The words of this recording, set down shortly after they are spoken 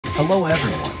Hello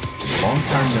everyone, long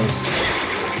time no see.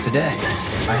 Today,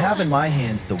 I have in my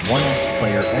hands the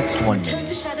OneXPlayer X1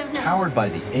 Mini, powered by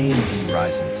the AMD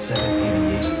Ryzen 7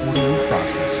 8840U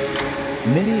processor.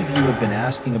 Many of you have been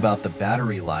asking about the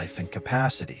battery life and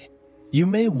capacity. You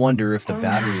may wonder if the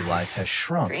battery life has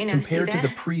shrunk compared to the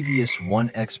previous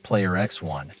OneXPlayer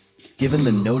X1, given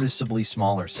the noticeably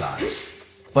smaller size.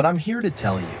 But I'm here to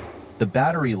tell you, the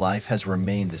battery life has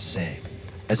remained the same,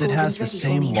 as it has the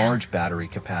same large battery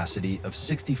capacity of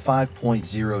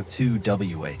 65.02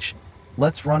 Wh.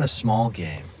 Let's run a small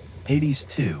game, Hades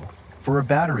 2, for a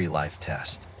battery life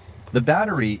test. The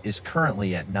battery is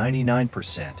currently at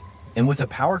 99%, and with a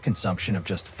power consumption of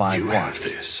just 5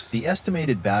 watts, the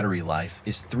estimated battery life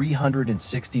is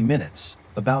 360 minutes,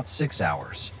 about 6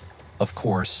 hours. Of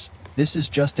course, this is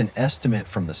just an estimate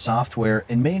from the software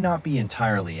and may not be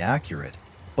entirely accurate,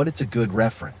 but it's a good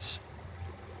reference.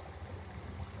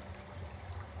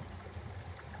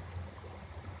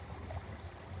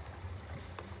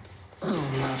 Oh,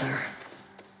 mother.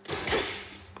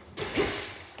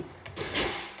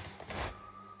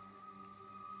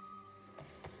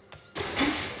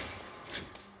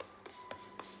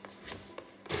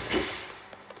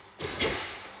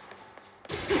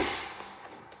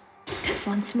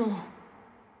 Once more.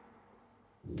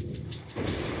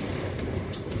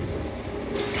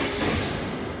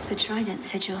 The Trident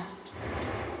sigil.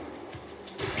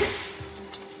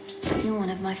 You're one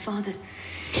of my father's...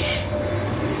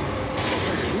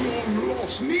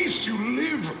 Long-lost niece, you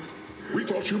live! We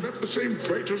thought you met the same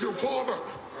fate as your father,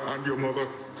 and your mother,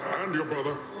 and your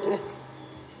brother. Oh,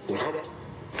 well, how about...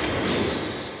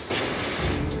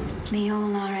 May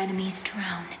all our enemies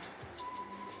drown.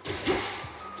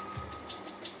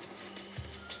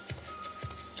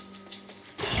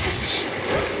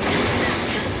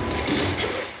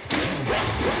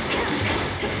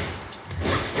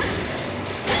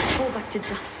 Fall back to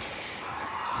dust.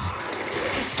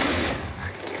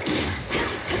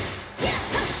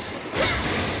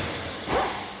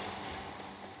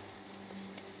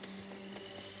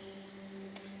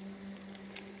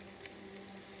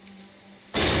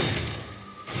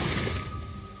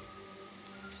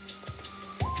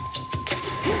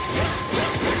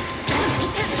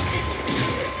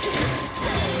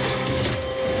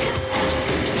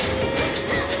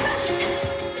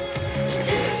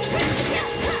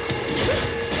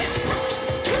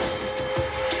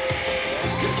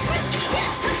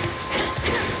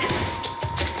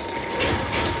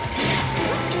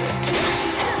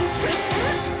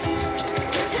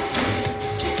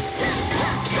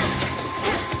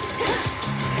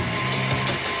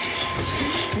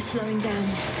 Slowing down.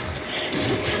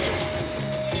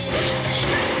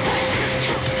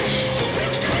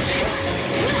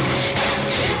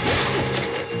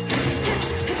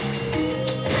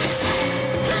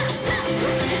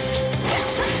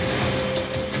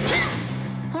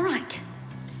 All right.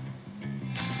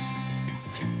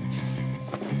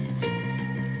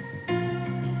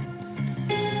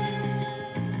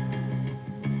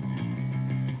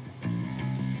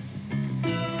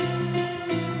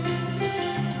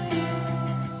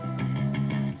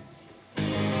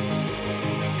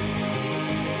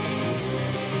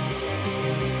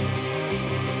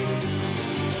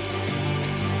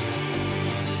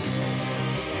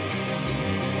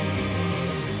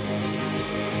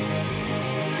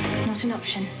 Not an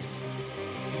option.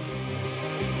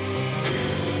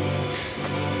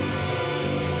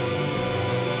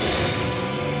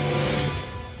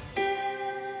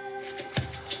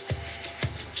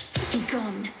 Be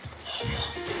gone.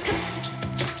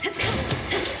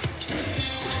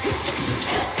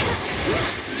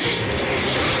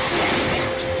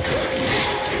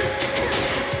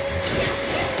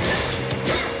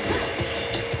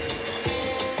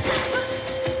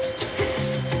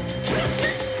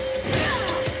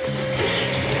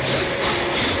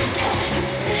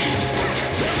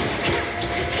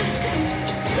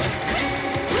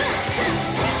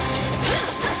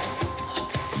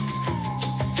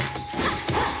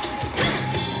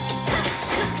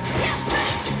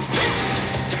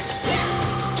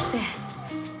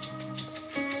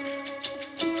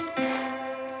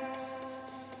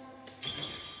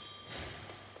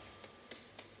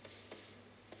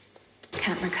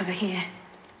 Can't recover here.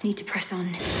 Need to press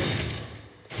on.